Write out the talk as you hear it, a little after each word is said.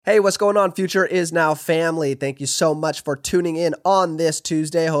Hey, what's going on, Future Is Now family? Thank you so much for tuning in on this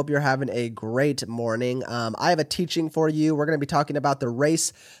Tuesday. Hope you're having a great morning. I have a teaching for you. We're going to be talking about the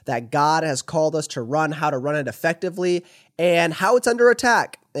race that God has called us to run, how to run it effectively, and how it's under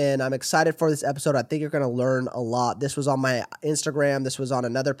attack. And I'm excited for this episode. I think you're going to learn a lot. This was on my Instagram. This was on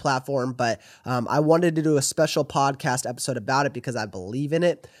another platform, but I wanted to do a special podcast episode about it because I believe in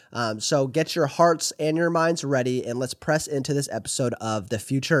it. So get your hearts and your minds ready, and let's press into this episode of The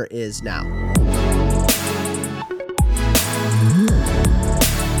Future Is Now.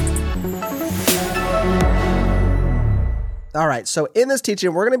 All right, so in this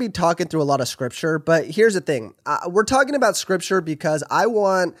teaching, we're going to be talking through a lot of scripture, but here's the thing. We're talking about scripture because I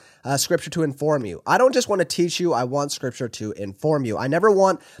want scripture to inform you. I don't just want to teach you, I want scripture to inform you. I never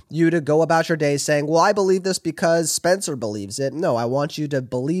want you to go about your day saying, well, I believe this because Spencer believes it. No, I want you to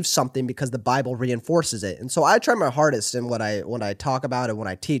believe something because the Bible reinforces it. And so I try my hardest in when I talk about it, when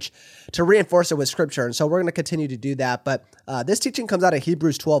I teach, to reinforce it with scripture. And so we're going to continue to do that. But this teaching comes out of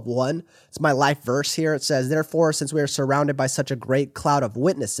Hebrews 12:1. It's my life verse here. It says, therefore, since we are surrounded by such a great cloud of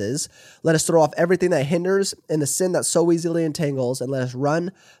witnesses, let us throw off everything that hinders and the sin that so easily entangles, and let us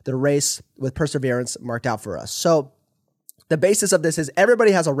run the race with perseverance marked out for us. So the basis of this is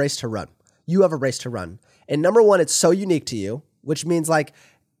everybody has a race to run. You have a race to run. And number one, it's so unique to you, which means like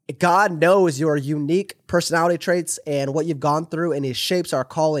God knows your unique personality traits and what you've gone through, and he shapes our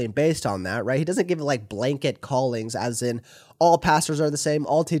calling based on that, right? He doesn't give it like blanket callings as in all pastors are the same,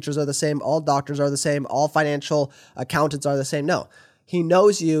 all teachers are the same, all doctors are the same, all financial accountants are the same. No, he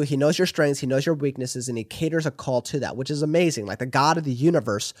knows you, he knows your strengths, he knows your weaknesses, and he caters a call to that, which is amazing. Like the God of the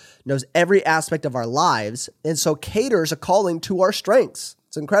universe knows every aspect of our lives, and so caters a calling to our strengths.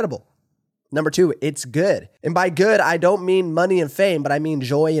 It's incredible. Number two, it's good. And by good, I don't mean money and fame, but I mean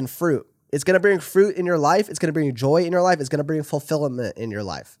joy and fruit. It's going to bring fruit in your life. It's going to bring you joy in your life. It's going to bring fulfillment in your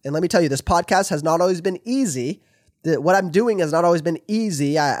life. And let me tell you, this podcast has not always been easy. What I'm doing has not always been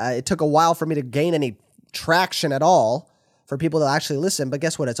easy. It took a while for me to gain any traction at all for people to actually listen. But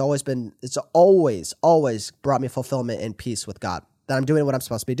guess what? It's always brought me fulfillment and peace with God, that I'm doing what I'm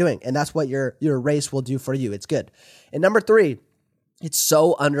supposed to be doing. And that's what your race will do for you. It's good. And number three, it's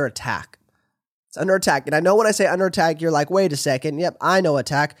so under attack. It's under attack. And I know when I say under attack, you're like, wait a second. Yep, I know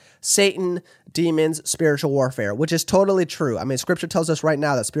attack. Satan, demons, spiritual warfare, which is totally true. I mean, scripture tells us right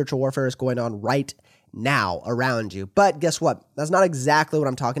now that spiritual warfare is going on right now around you. But guess what? That's not exactly what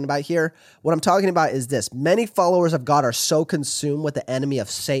I'm talking about here. What I'm talking about is this. Many followers of God are so consumed with the enemy of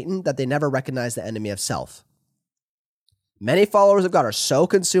Satan that they never recognize the enemy of self. Many followers of God are so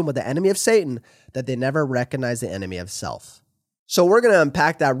consumed with the enemy of Satan that they never recognize the enemy of self. So we're going to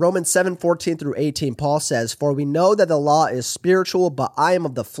unpack that. Romans 7:14 through 18, Paul says, for we know that the law is spiritual, but I am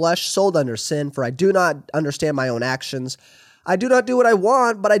of the flesh, sold under sin, for I do not understand my own actions. I do not do what I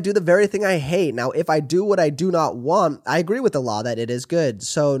want, but I do the very thing I hate. Now, if I do what I do not want, I agree with the law that it is good.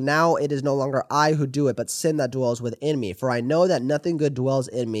 So now it is no longer I who do it, but sin that dwells within me. For I know that nothing good dwells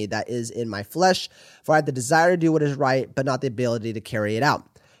in me, that is in my flesh. For I have the desire to do what is right, but not the ability to carry it out.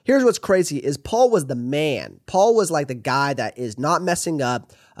 Here's what's crazy is Paul was the man. Paul was like the guy that is not messing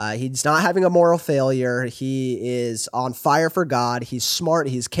up. He's not having a moral failure. He is on fire for God. He's smart.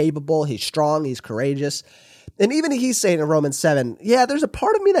 He's capable. He's strong. He's courageous. And even he's saying in Romans 7, yeah, there's a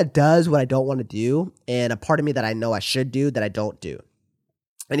part of me that does what I don't want to do, and a part of me that I know I should do that I don't do.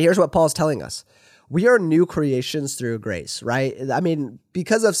 And here's what Paul's telling us. We are new creations through grace, right? I mean,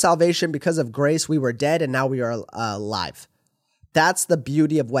 because of salvation, because of grace, we were dead and now we are alive. That's the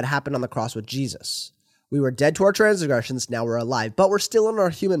beauty of what happened on the cross with Jesus. We were dead to our transgressions, now we're alive, but we're still in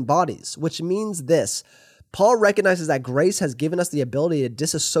our human bodies, which means this. Paul recognizes that grace has given us the ability to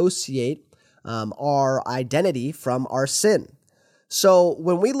disassociate our identity from our sin. So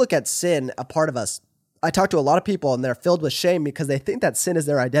when we look at sin, a part of us, I talk to a lot of people and they're filled with shame because they think that sin is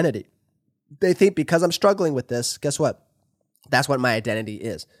their identity. They think because I'm struggling with this, guess what? That's what my identity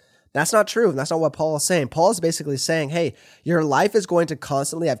is. That's not true. That's not what Paul is saying. Paul is basically saying, hey, your life is going to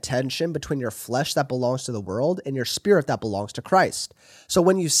constantly have tension between your flesh that belongs to the world and your spirit that belongs to Christ. So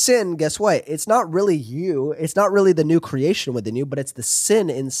when you sin, guess what? It's not really you. It's not really the new creation within you, but it's the sin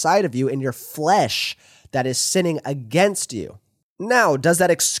inside of you and your flesh that is sinning against you. Now, does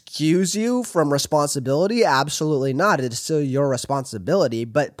that excuse you from responsibility? Absolutely not. It's still your responsibility.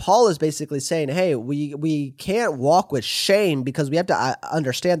 But Paul is basically saying, hey, we can't walk with shame because we have to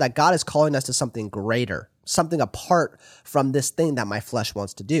understand that God is calling us to something greater, something apart from this thing that my flesh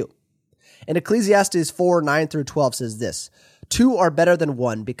wants to do. And Ecclesiastes 4:9 through 12 says this, Two are better than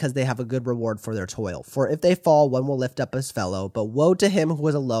one because they have a good reward for their toil. For if they fall, one will lift up his fellow, but woe to him who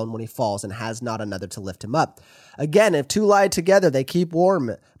is alone when he falls and has not another to lift him up. Again, if two lie together, they keep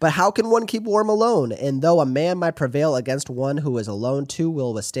warm. But how can one keep warm alone? And though a man might prevail against one who is alone, two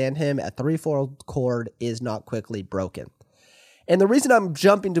will withstand him. A threefold cord is not quickly broken. And the reason I'm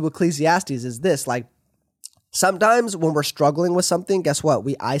jumping to Ecclesiastes is this, sometimes when we're struggling with something, guess what?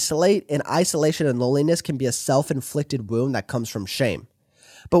 We isolate, and isolation and loneliness can be a self-inflicted wound that comes from shame.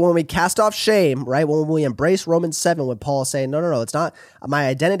 But when we cast off shame, right, when we embrace Romans 7, when Paul is saying, no, it's not, my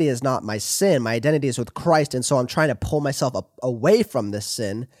identity is not my sin, my identity is with Christ, and so I'm trying to pull myself away from this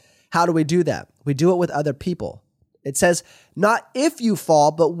sin. How do we do that? We do it with other people. It says, not if you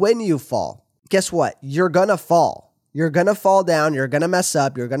fall, but when you fall. Guess what? You're gonna fall. You're going to fall down. You're going to mess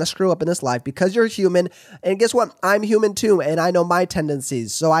up. You're going to screw up in this life because you're human. And guess what? I'm human too. And I know my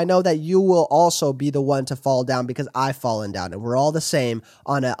tendencies. So I know that you will also be the one to fall down because I've fallen down. And we're all the same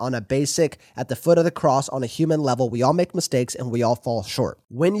on a basic, at the foot of the cross, on a human level. We all make mistakes and we all fall short.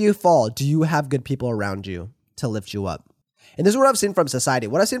 When you fall, do you have good people around you to lift you up? And this is what I've seen from society.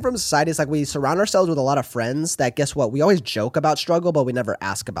 What I've seen from society is we surround ourselves with a lot of friends that, guess what? We always joke about struggle, but we never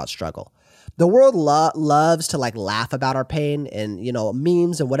ask about struggle. The world loves to laugh about our pain and,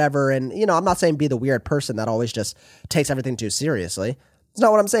 memes and whatever. And, I'm not saying be the weird person that always just takes everything too seriously. It's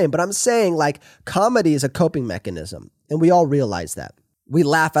not what I'm saying, but I'm saying comedy is a coping mechanism and we all realize that. We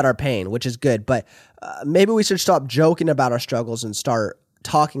laugh at our pain, which is good, but maybe we should stop joking about our struggles and start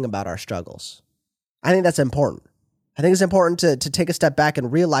talking about our struggles. I think that's important. I think it's important to take a step back and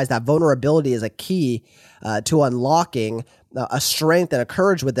realize that vulnerability is a key to unlocking a strength and a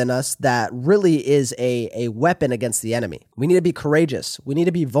courage within us that really is a weapon against the enemy. We need to be courageous. We need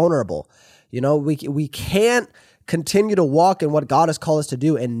to be vulnerable. We can't continue to walk in what God has called us to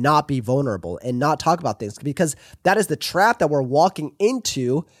do and not be vulnerable and not talk about things, because that is the trap that we're walking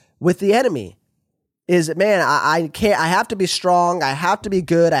into with the enemy. Is, man, I have to be strong. I have to be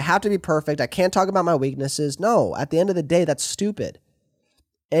good. I have to be perfect. I can't talk about my weaknesses. No, at the end of the day, that's stupid.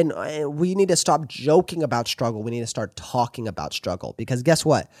 And we need to stop joking about struggle. We need to start talking about struggle, because guess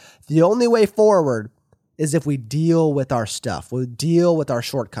what? The only way forward is if we deal with our stuff. We deal with our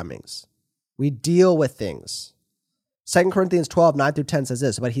shortcomings. We deal with things. 2 Corinthians 12, 9 through 10 says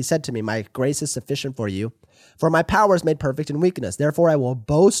this, but he said to me, my grace is sufficient for you, for my power is made perfect in weakness. Therefore, I will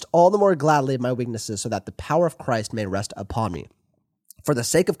boast all the more gladly of my weaknesses, so that the power of Christ may rest upon me. For the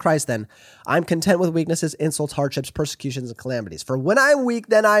sake of Christ, then, I'm content with weaknesses, insults, hardships, persecutions, and calamities. For when I am weak,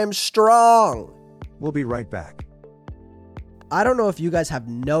 then I am strong. We'll be right back. I don't know if you guys have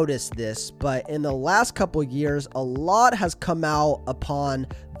noticed this, but in the last couple years, a lot has come out upon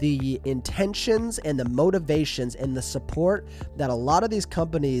the intentions and the motivations and the support that a lot of these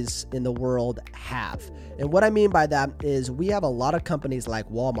companies in the world have. And what I mean by that is we have a lot of companies like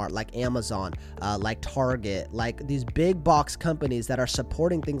Walmart, like Amazon, like Target, like these big box companies that are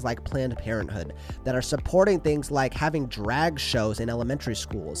supporting things like Planned Parenthood, that are supporting things like having drag shows in elementary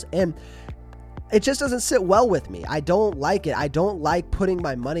schools. And it just doesn't sit well with me. I don't like it. I don't like putting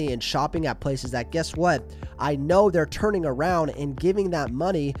my money and shopping at places that, guess what? I know they're turning around and giving that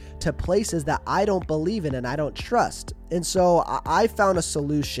money to places that I don't believe in and I don't trust. And so I found a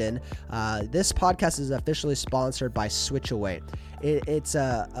solution. This podcast is officially sponsored by SwitchAway. It's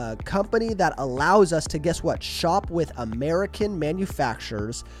a company that allows us to, guess what, shop with American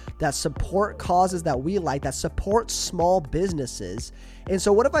manufacturers that support causes that we like, that support small businesses. And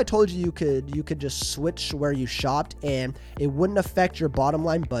so what if I told you you could just switch where you shopped and it wouldn't affect your bottom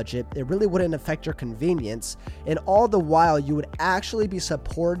line budget, it really wouldn't affect your convenience, and all the while you would actually be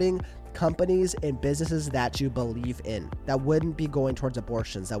supporting companies and businesses that you believe in, that wouldn't be going towards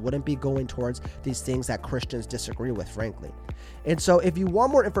abortions, that wouldn't be going towards these things that Christians disagree with, frankly. And so if you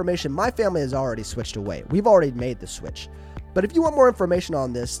want more information, my family has already switched away. We've already made the switch. But if you want more information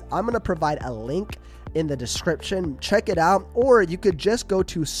on this, I'm going to provide a link in the description. Check it out, or you could just go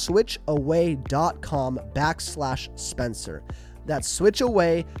to switchaway.com/Spencer. That's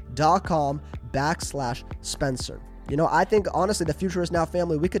switchaway.com/Spencer. I think honestly, the future is now,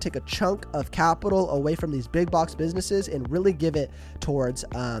 family. We could take a chunk of capital away from these big box businesses and really give it towards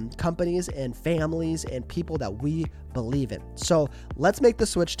companies and families and people that we believe in. So let's make the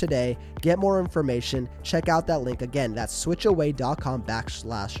switch today. Get more information. Check out that link. Again, that's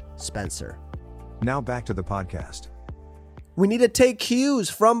switchaway.com/Spencer. Now back to the podcast. We need to take cues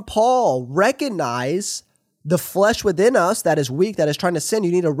from Paul. Recognize the flesh within us that is weak, that is trying to sin.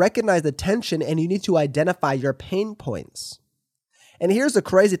 You need to recognize the tension and you need to identify your pain points. And here's the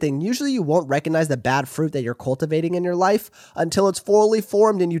crazy thing. Usually you won't recognize the bad fruit that you're cultivating in your life until it's fully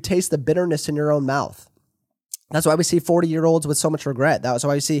formed and you taste the bitterness in your own mouth. That's why we see 40-year-olds with so much regret. That's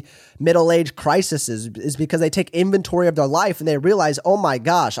why we see middle-age crises is because they take inventory of their life and they realize, oh my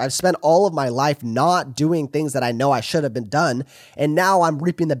gosh, I've spent all of my life not doing things that I know I should have been done. And now I'm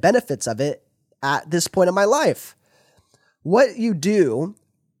reaping the benefits of it at this point in my life. What you do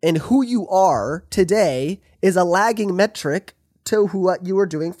and who you are today is a lagging metric to what you were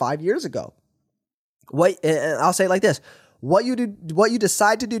doing 5 years ago. I'll say it like this. What you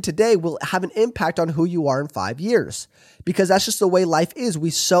decide to do today will have an impact on who you are in 5 years, because that's just the way life is.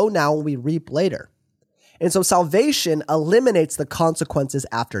 We sow now and we reap later. And so salvation eliminates the consequences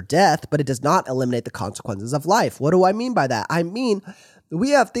after death, but it does not eliminate the consequences of life. What do I mean by that? I mean,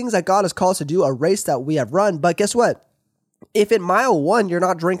 we have things that God has called us to do, a race that we have run, but guess what? If in mile 1, you're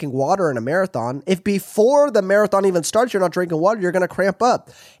not drinking water in a marathon, if before the marathon even starts, you're not drinking water, you're going to cramp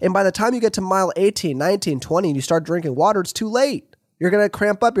up. And by the time you get to mile 18, 19, 20, and you start drinking water, it's too late. You're going to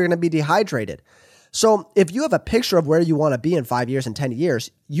cramp up. You're going to be dehydrated. So if you have a picture of where you want to be in 5 years and 10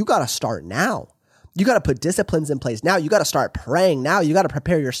 years, you got to start now. You got to put disciplines in place now. You got to start praying now. You got to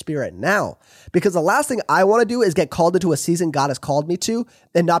prepare your spirit now. Because the last thing I want to do is get called into a season God has called me to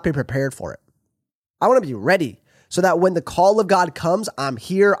and not be prepared for it. I want to be ready, so that when the call of God comes, I'm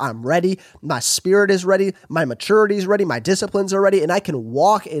here, I'm ready, my spirit is ready, my maturity is ready, my disciplines are ready, and I can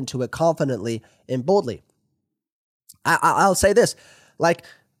walk into it confidently and boldly. I'll say this, like,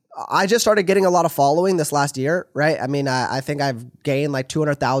 I just started getting a lot of following this last year, right? I mean, I think I've gained like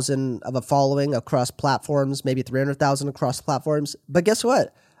 200,000 of a following across platforms, maybe 300,000 across platforms. But guess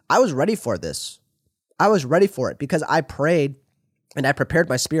what? I was ready for this. I was ready for it because I prayed and I prepared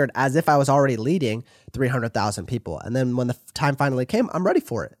my spirit as if I was already leading 300,000 people. And then when the time finally came, I'm ready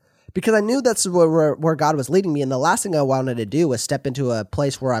for it because I knew that's where God was leading me. And the last thing I wanted to do was step into a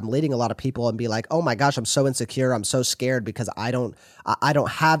place where I'm leading a lot of people and be like, oh my gosh, I'm so insecure. I'm so scared because I don't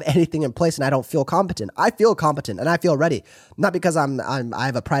have anything in place and I don't feel competent. I feel competent and I feel ready. Not because I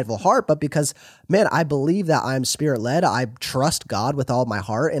have a prideful heart, but because, man, I believe that I'm spirit led. I trust God with all my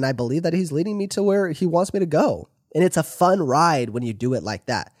heart. And I believe that he's leading me to where he wants me to go. And it's a fun ride when you do it like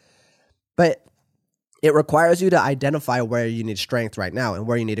that. But it requires you to identify where you need strength right now and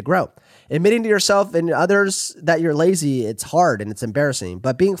where you need to grow. Admitting to yourself and others that you're lazy, it's hard and it's embarrassing.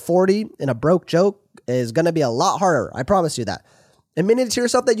 But being 40 and a broke joke is going to be a lot harder. I promise you that. Admitting to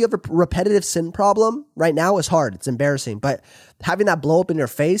yourself that you have a repetitive sin problem right now is hard. It's embarrassing. But having that blow up in your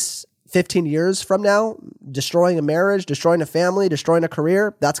face 15 years from now, destroying a marriage, destroying a family, destroying a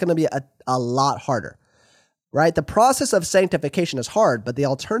career, that's going to be a lot harder. Right? The process of sanctification is hard, but the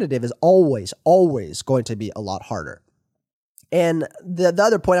alternative is always, always going to be a lot harder. And the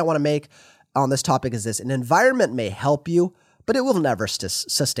other point I want to make on this topic is this: an environment may help you, but it will never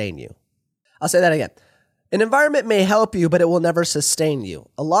sustain you. I'll say that again. An environment may help you, but it will never sustain you.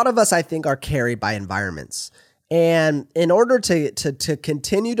 A lot of us, I think, are carried by environments. And in order to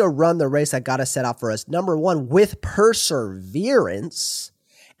continue to run the race that God has set out for us, number one, with perseverance,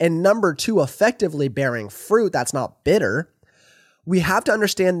 and number two, effectively bearing fruit that's not bitter, we have to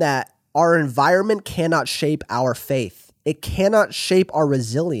understand that our environment cannot shape our faith. It cannot shape our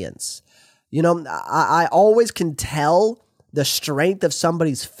resilience. You know, I always can tell the strength of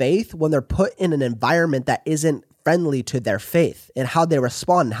somebody's faith when they're put in an environment that isn't friendly to their faith and how they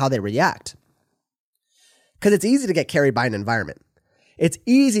respond and how they react. Because it's easy to get carried by an environment. It's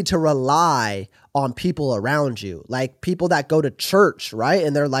easy to rely on people around you, like people that go to church, right?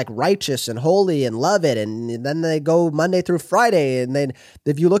 And they're like righteous and holy and love it. And then they go Monday through Friday. And then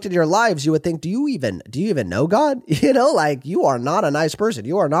if you looked at your lives, you would think, do you even know God? You know, like, you are not a nice person.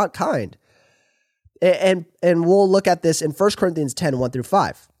 You are not kind. And we'll look at this in 1 Corinthians 10,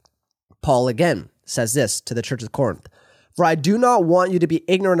 1-5. Paul again says this to the church of Corinth: "For I do not want you to be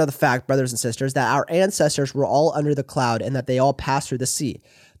ignorant of the fact, brothers and sisters, that our ancestors were all under the cloud and that they all passed through the sea.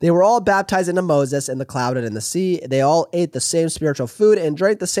 They were all baptized into Moses in the cloud and in the sea. They all ate the same spiritual food and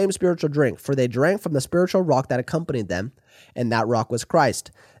drank the same spiritual drink, for they drank from the spiritual rock that accompanied them, and that rock was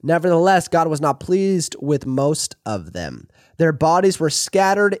Christ. Nevertheless, God was not pleased with most of them. Their bodies were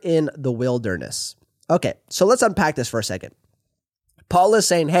scattered in the wilderness." Okay, so let's unpack this for a second. Paul is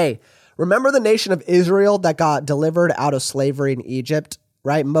saying, hey, remember the nation of Israel that got delivered out of slavery in Egypt,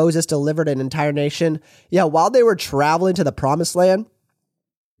 right? Moses delivered an entire nation. Yeah, while they were traveling to the promised land,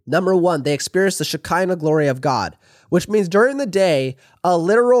 number one, they experienced the Shekinah glory of God, which means during the day, a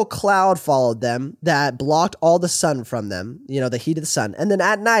literal cloud followed them that blocked all the sun from them, you know, the heat of the sun. And then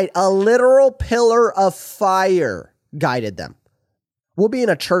at night, a literal pillar of fire guided them. We'll be in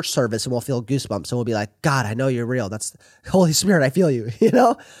a church service and we'll feel goosebumps and we'll be like, God, I know you're real. That's Holy Spirit. I feel you. You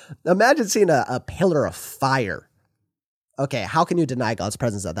know, imagine seeing a pillar of fire. Okay. How can you deny God's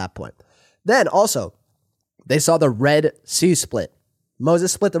presence at that point? Then also, They saw the Red Sea split.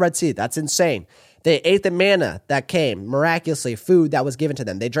 Moses split the Red Sea. That's insane. They ate the manna that came, miraculously, food that was given to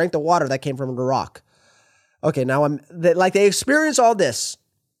them. They drank the water that came from the rock. Okay, now they experience all this,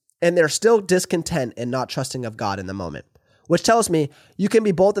 and they're still discontent and not trusting of God in the moment, which tells me you can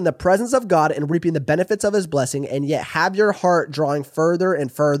be both in the presence of God and reaping the benefits of his blessing, and yet have your heart drawing further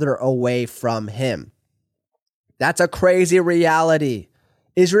and further away from him. That's a crazy reality.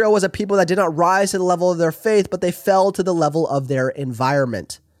 Israel was a people that did not rise to the level of their faith, but they fell to the level of their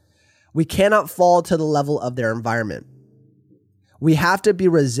environment. We cannot fall to the level of their environment. We have to be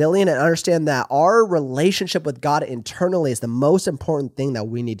resilient and understand that our relationship with God internally is the most important thing that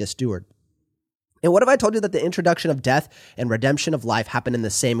we need to steward. And what if I told you that the introduction of death and redemption of life happened in the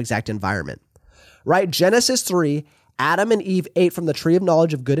same exact environment? Right? Genesis 3, Adam and Eve ate from the tree of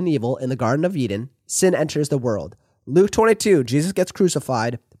knowledge of good and evil in the Garden of Eden. Sin enters the world. Luke 22, Jesus gets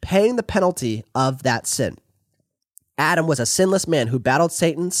crucified, paying the penalty of that sin. Adam was a sinless man who battled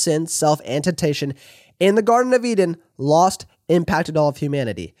Satan, sin, self, and temptation in the Garden of Eden, lost, impacted all of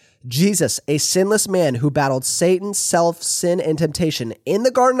humanity. Jesus, a sinless man who battled Satan, self, sin, and temptation in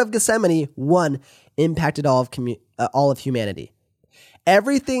the Garden of Gethsemane, won, impacted all of humanity.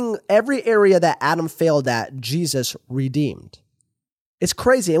 Every area that Adam failed at, Jesus redeemed. It's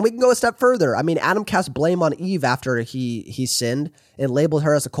crazy. And we can go a step further. I mean, Adam cast blame on Eve after he sinned and labeled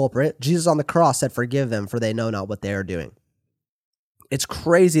her as a culprit. Jesus on the cross said, "Forgive them, for they know not what they are doing." It's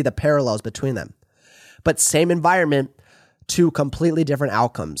crazy the parallels between them. But same environment, two completely different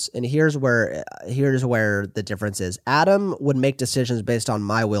outcomes. And here's where the difference is. Adam would make decisions based on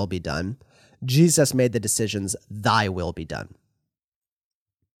my will be done. Jesus made the decisions, thy will be done.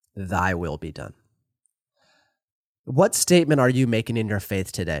 Thy will be done. What statement are you making in your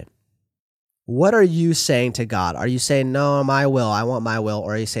faith today? What are you saying to God? Are you saying, no, my will, I want my will,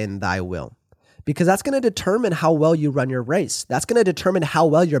 or are you saying thy will? Because that's going to determine how well you run your race. That's going to determine how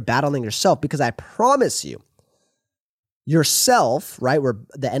well you're battling yourself, because I promise you, yourself, right, where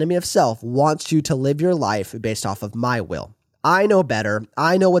the enemy of self wants you to live your life based off of my will. I know better.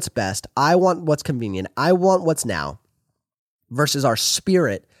 I know what's best. I want what's convenient. I want what's now. Versus our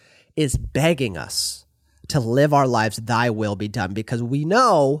spirit is begging us to live our lives, thy will be done, because we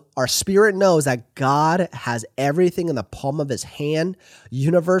know, our spirit knows that God has everything in the palm of his hand,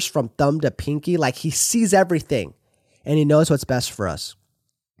 universe from thumb to pinky, like he sees everything and he knows what's best for us.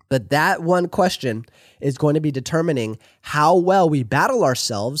 But that one question is going to be determining how well we battle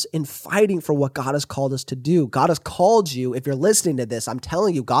ourselves in fighting for what God has called us to do. God has called you, if you're listening to this, I'm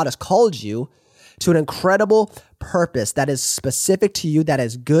telling you, God has called you to an incredible purpose that is specific to you, that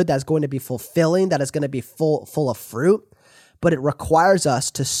is good, that's going to be fulfilling, that is going to be full of fruit. But it requires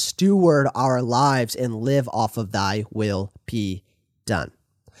us to steward our lives and live off of thy will be done.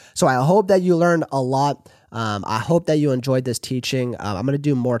 So I hope that you learned a lot. I hope that you enjoyed this teaching. I'm going to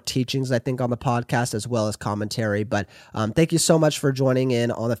do more teachings, I think, on the podcast as well as commentary. But thank you so much for joining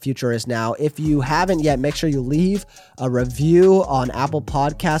in on The Future Is Now. If you haven't yet, make sure you leave a review on Apple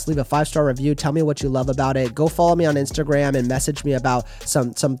Podcasts. Leave a 5-star review. Tell me what you love about it. Go follow me on Instagram and message me about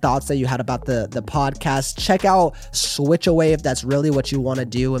some thoughts that you had about the podcast. Check out Switch Away if that's really what you want to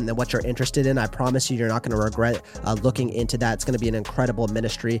do and what you're interested in. I promise you're not going to regret looking into that. It's going to be an incredible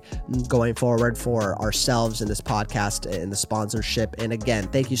ministry going forward for ourselves in this podcast and the sponsorship. And again,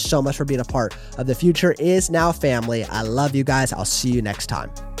 thank you so much for being a part of The Future Is Now family. I love you guys. I'll see you next time.